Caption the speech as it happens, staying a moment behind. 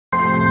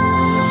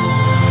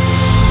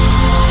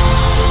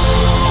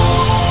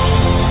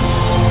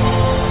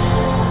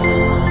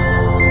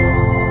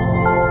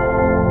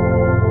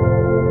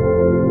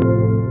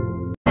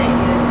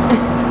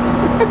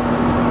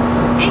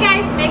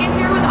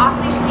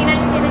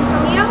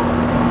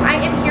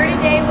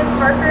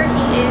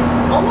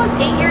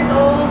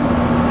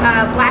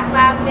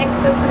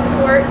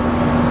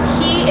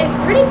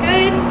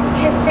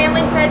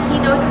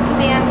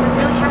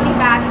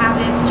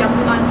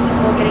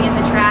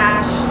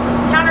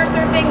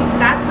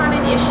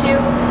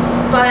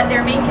but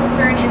their main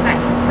concern is that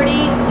he's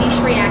pretty leash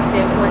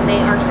reactive when they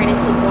are trying to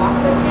take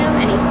walks with him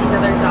and he sees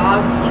other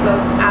dogs. He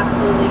goes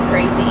absolutely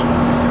crazy.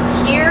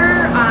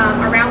 Here,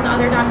 around the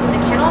other dogs in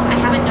the kennels, I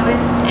haven't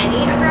noticed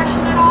any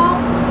aggression at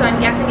all, so I'm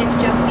guessing it's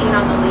just being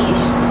on the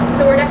leash.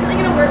 So we're definitely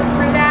going to work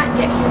through that and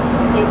get him so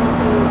he's able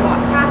to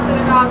walk past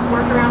other dogs,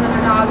 work around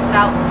other dogs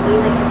without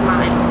losing his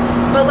mind.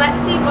 But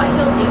let's see what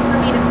he'll do for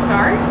me to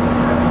start.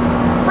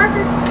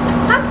 Parker,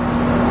 come.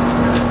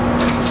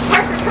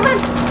 Parker, come on.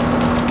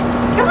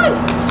 Come on.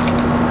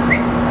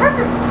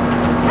 Parker,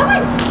 come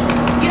on.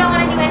 You don't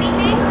want to do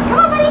anything?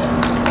 Come on, buddy.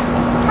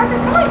 Parker,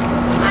 come on.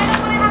 I don't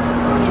want to have to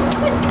pull you.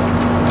 Come on.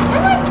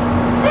 Come on.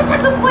 That's a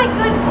good boy.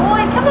 Good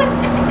boy. Come on.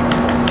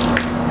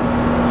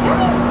 Come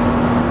on.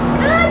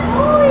 Good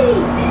boy.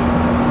 Sit.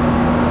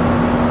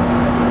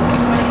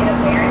 You want to get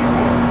up there and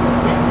sit?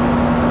 Sit.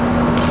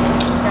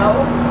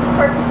 No.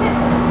 Parker, sit.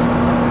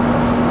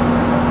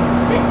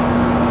 Sit.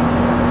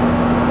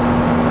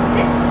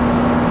 Sit.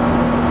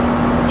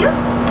 Yep.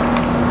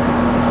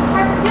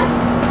 Parker, yep.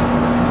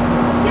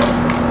 Yep.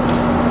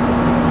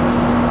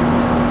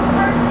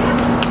 Parker, yep.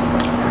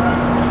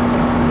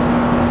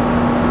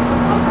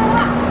 Go for a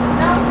walk.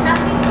 No,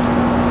 nothing.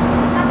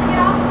 Nothing at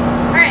all.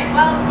 Alright,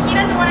 well, he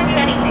doesn't want to do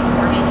anything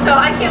for me, so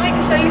I can't wait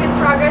to show you his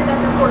progress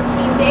after 14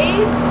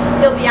 days.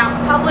 He'll be out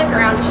in public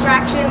around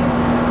distractions,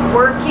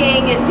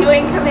 working and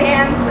doing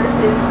commands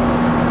versus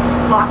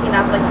locking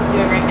up like he's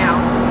doing right now.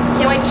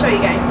 Can't wait to show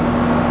you guys.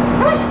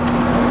 Come on.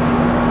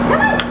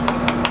 Come on.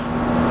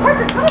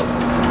 Parker, come on.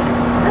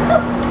 Let's go.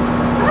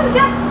 Come on,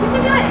 Jack. You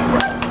can do it.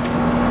 Come on.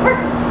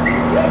 Parker.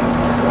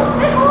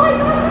 Good boy.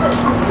 Come on, come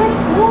on. Good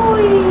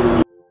boy.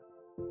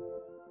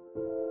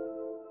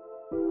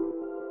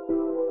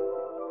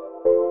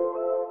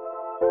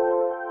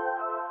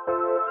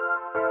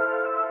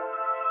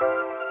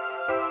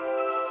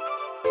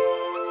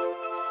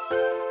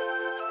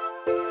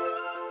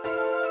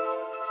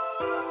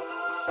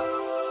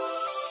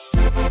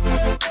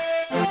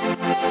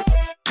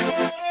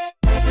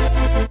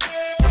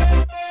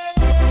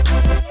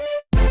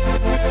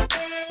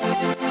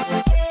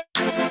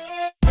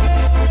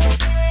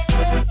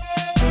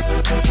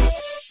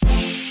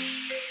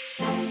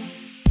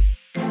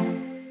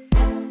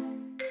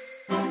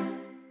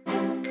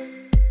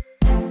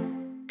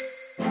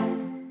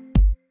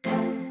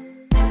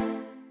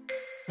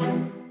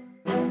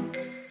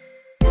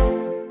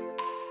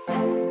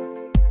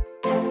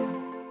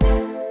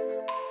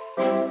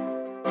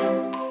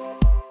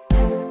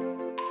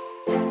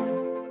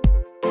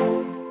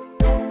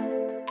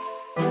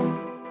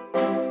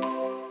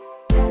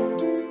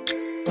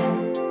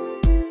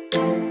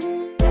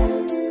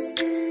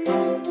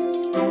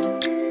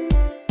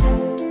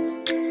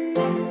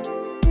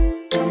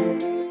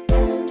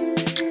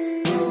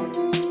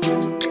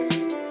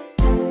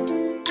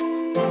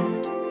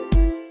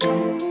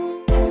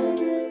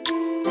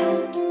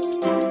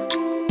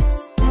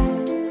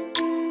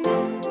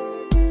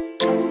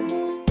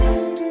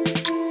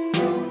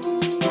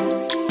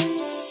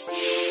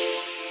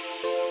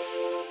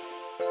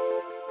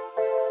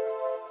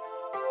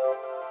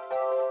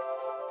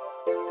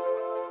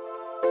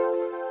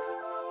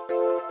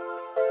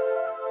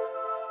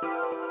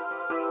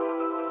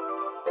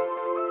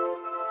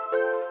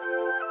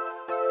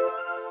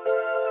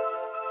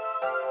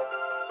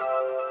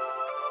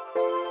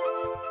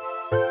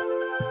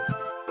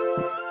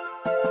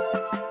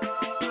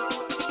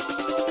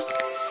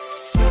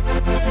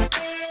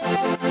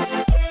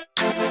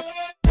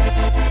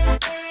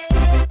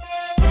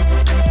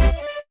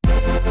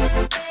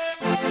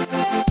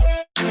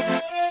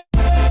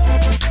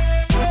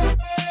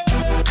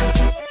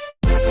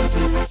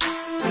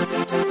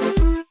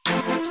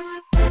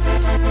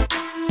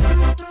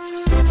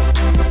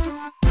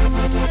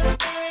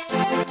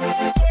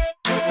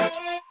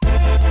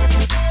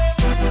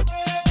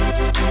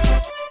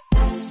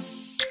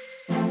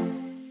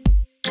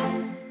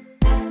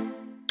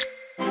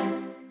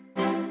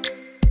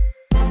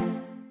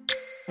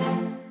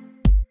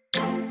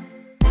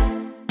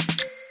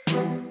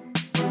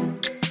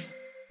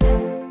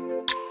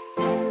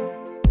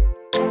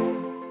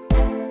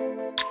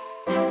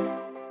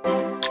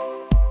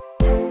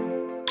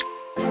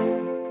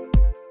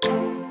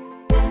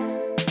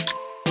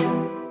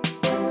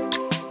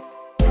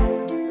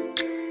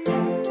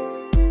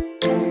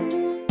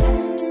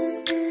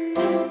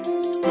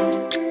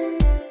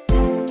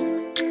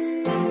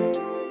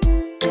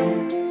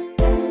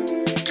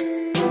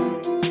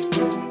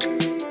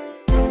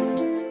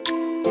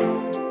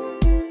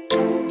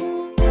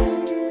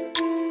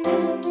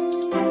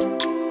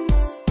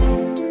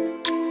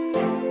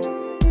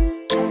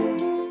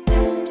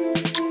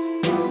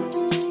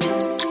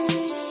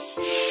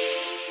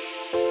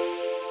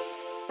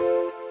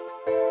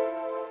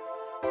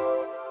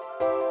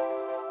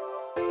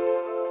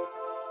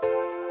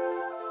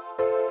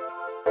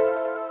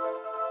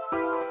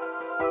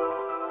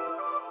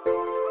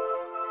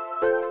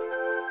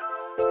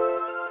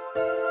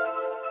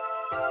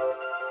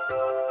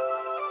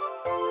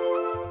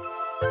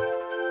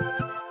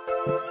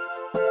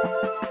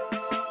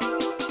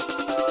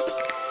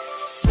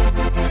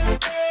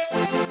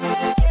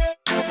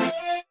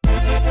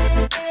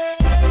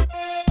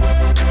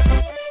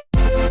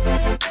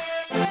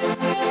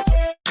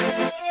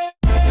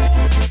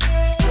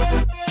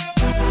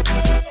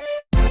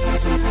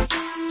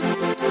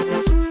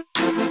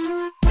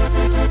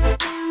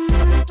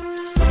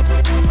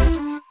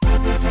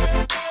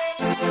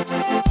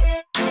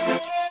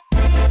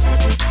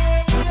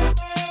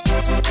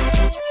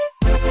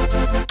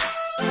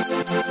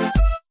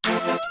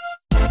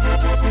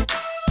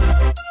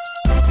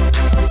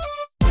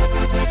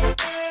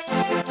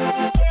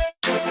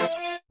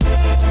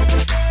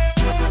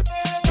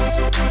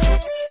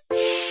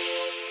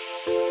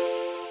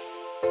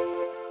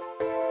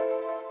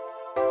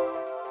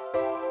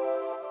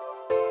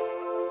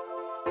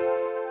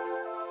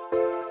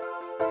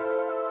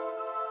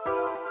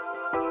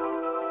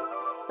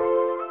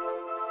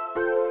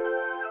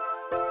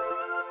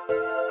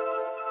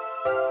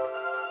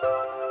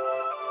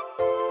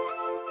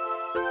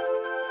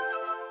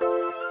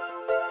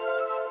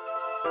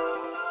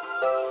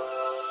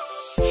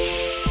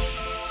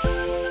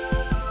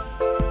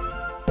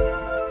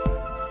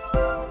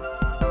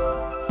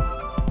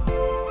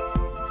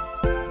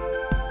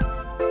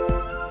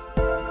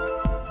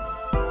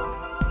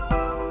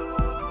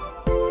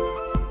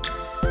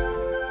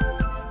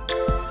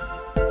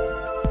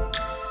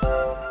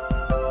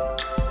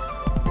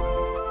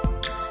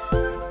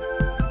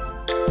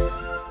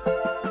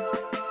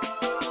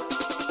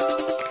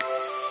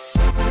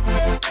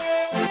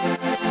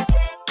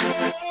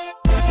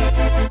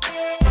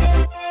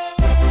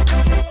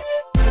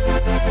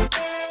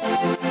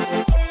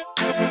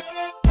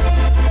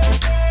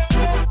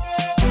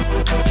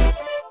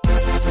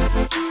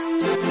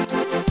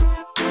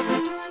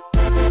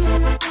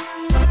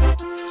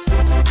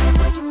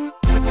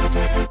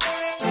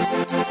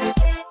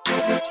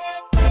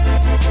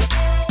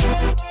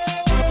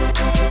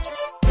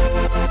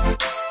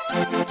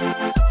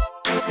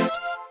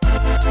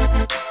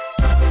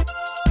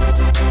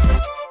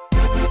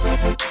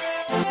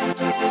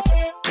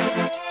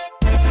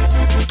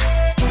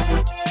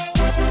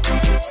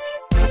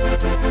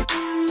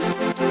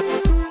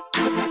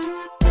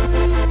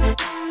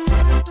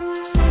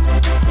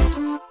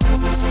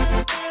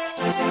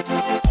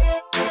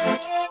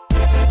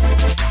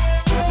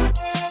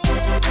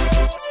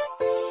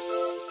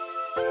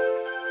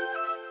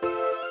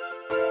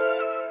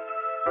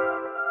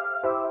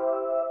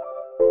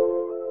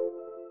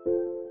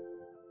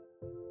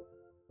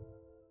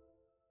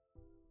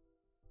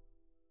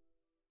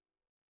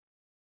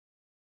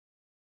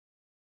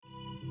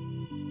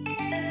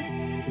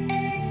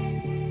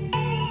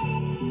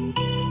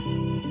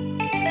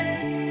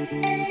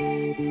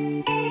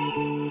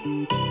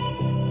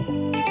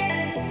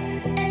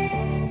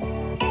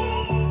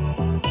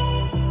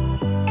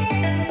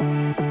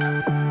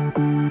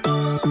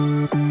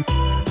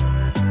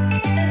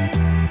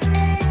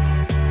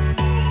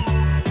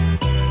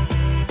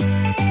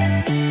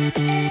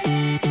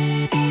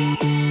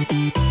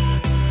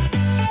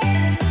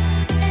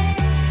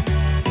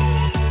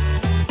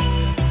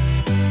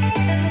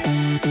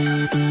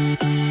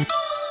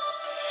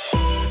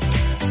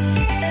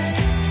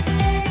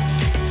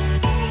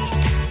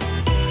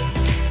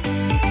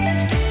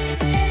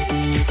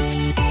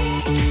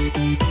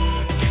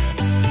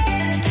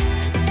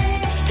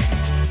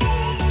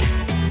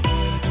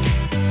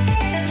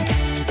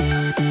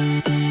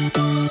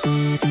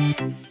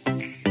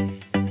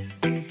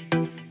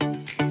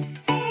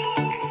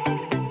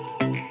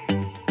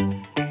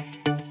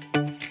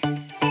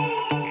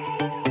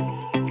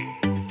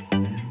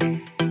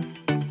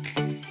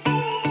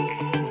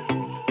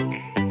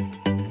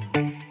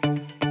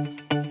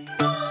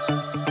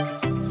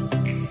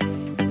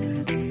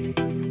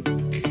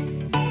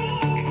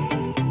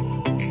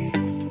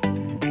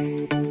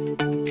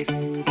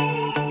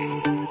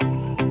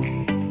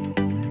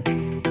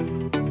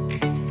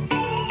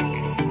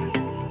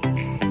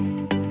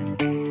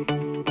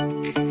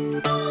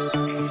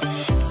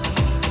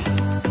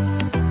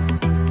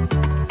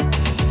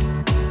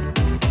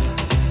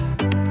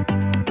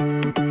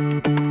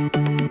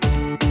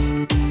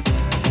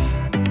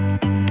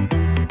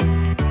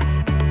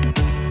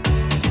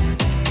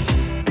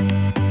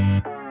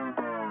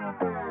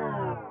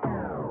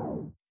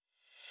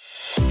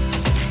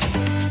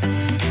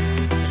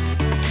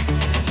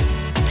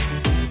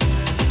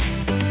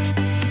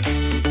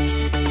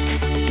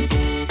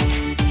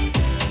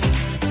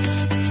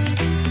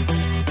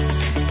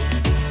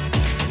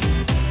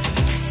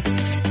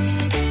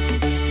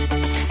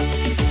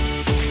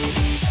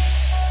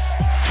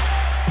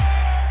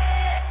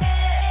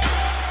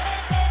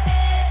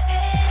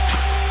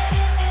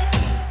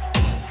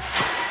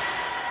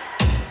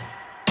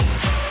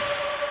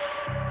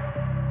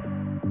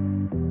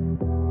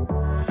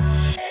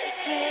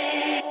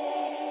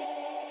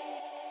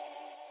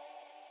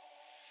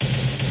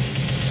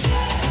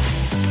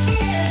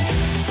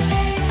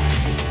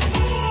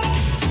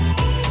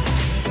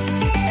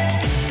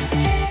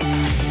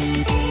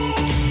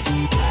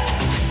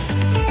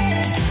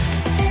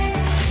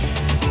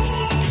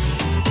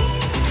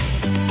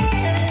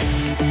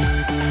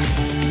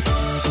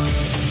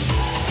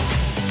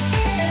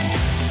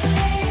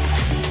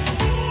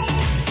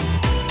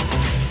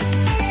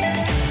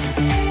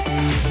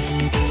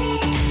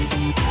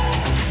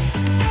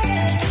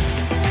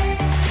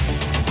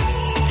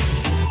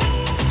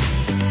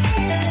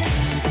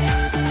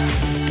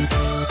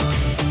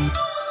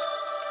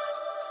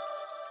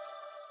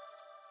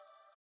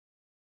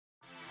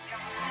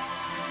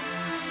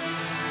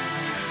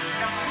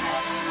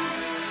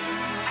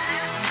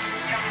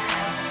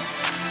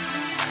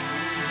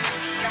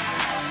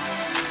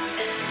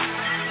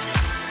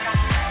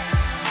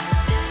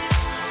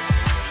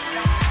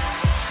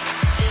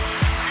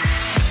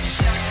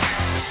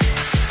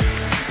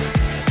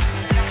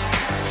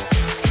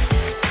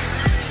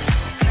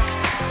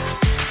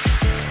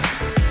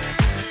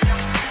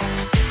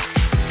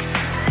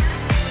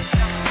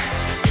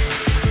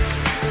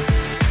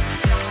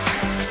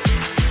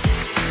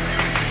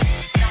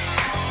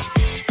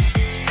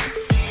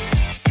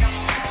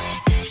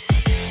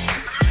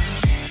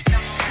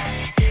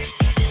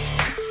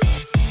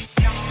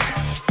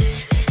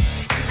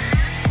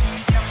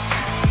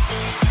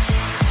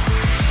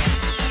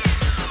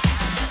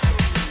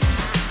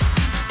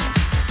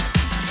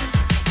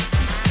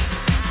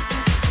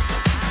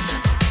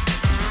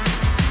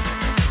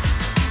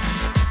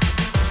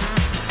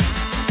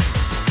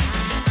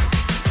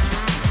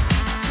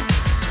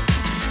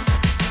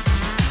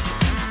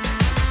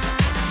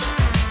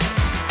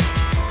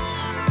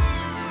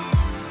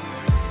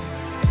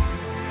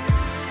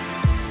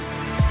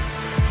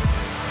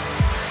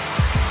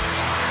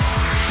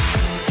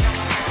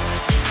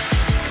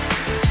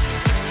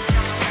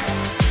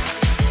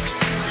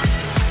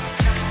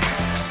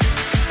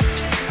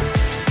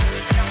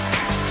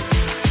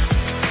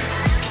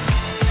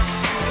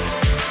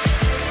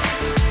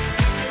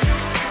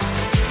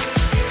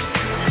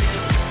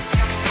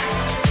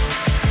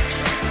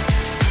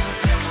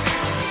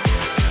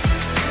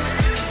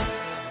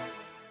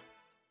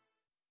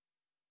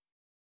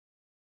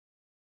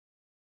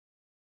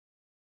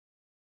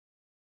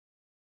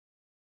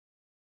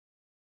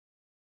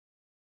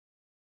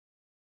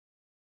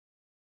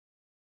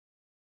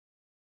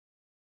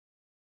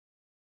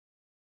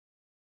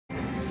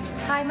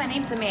 Hi, my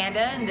name's Amanda,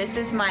 and this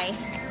is my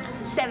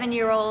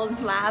 7-year-old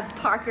lab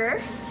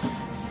Parker.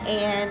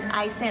 And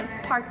I sent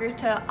Parker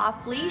to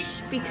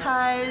Off-Leash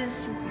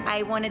because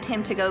I wanted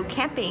him to go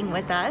camping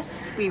with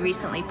us. We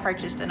recently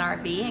purchased an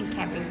RV, and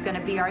camping's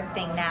gonna be our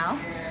thing now.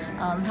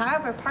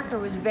 However, Parker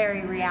was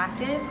very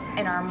reactive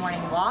in our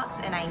morning walks,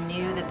 and I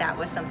knew that that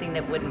was something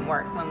that wouldn't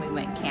work when we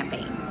went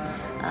camping.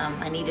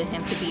 I needed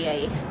him to be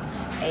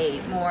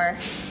a more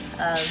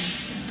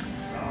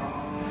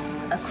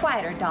a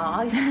quieter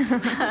dog,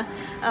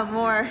 a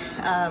more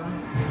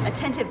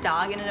attentive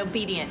dog, and an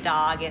obedient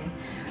dog. And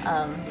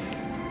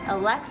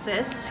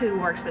Alexis, who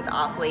works with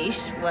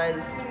Off-Leash,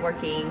 was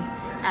working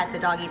at the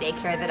doggy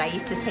daycare that I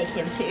used to take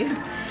him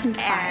to. I'm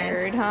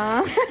tired,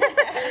 huh?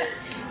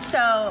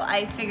 So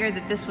I figured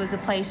that this was a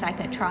place I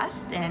could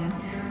trust, and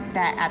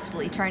that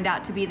absolutely turned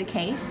out to be the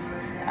case.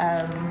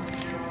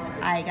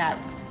 I got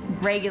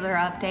regular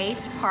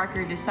updates.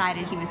 Parker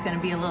decided he was going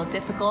to be a little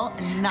difficult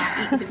and not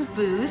eat his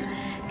food,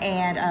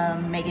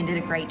 and Megan did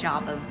a great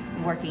job of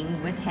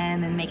working with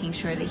him and making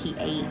sure that he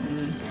ate,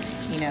 and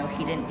you know,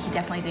 he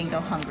definitely didn't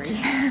go hungry.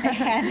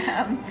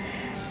 And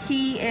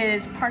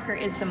Parker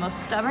is the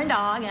most stubborn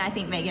dog, and I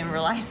think Megan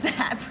realized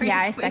that pretty quickly.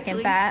 I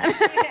second that.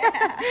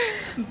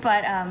 Yeah.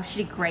 But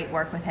she did great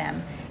work with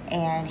him,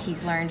 and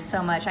he's learned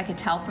so much. I could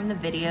tell from the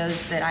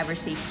videos that I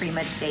received pretty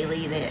much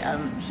daily that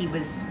he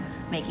was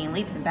making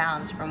leaps and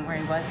bounds from where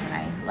he was when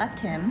I left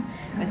him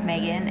with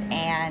Megan.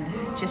 And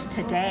just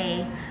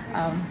today,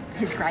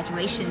 his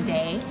graduation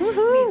day,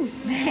 we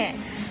spent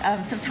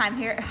some time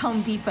here at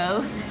Home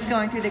Depot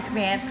going through the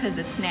commands because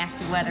it's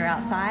nasty weather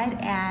outside,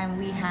 and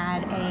we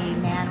had a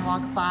man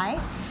walk by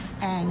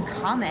and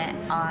comment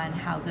on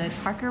how good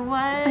Parker was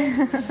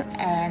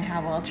and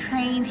how well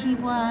trained he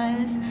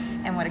was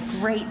and what a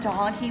great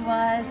dog he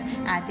was.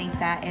 And I think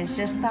that is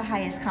just the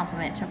highest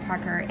compliment to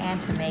Parker and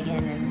to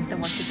Megan and the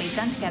work that they've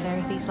done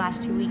together these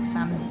last 2 weeks.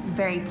 I'm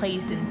very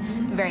pleased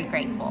and very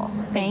grateful.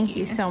 Thank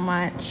you so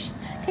much.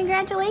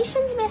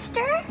 Congratulations,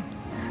 mister.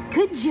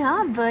 Good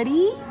job,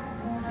 buddy.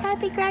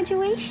 Happy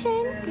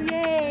graduation.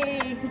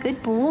 Yay.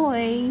 Good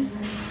boy.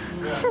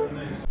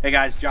 Hey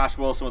guys, Josh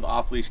Wilson with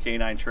Off-Leash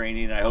Canine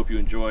Training, and I hope you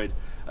enjoyed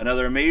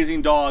another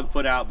amazing dog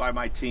put out by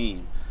my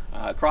team.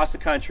 Across the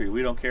country,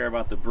 we don't care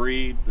about the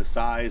breed, the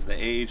size, the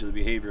age, or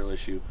the behavioral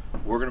issue.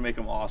 We're going to make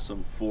them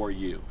awesome for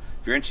you.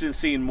 If you're interested in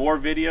seeing more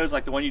videos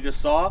like the one you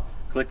just saw,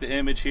 click the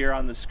image here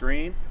on the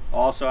screen.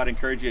 Also, I'd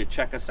encourage you to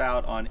check us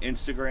out on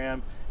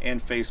Instagram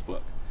and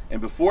Facebook.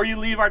 And before you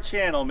leave our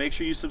channel, make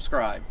sure you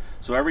subscribe.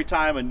 So every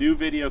time a new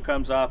video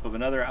comes up of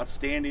another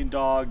outstanding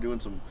dog doing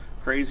some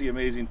crazy,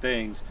 amazing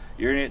things,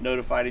 you're gonna get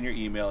notified in your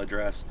email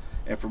address.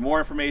 And for more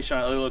information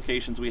on other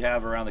locations we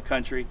have around the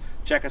country,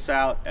 check us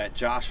out at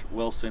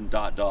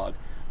joshwilson.dog.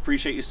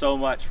 Appreciate you so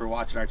much for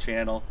watching our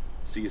channel.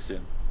 See you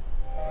soon.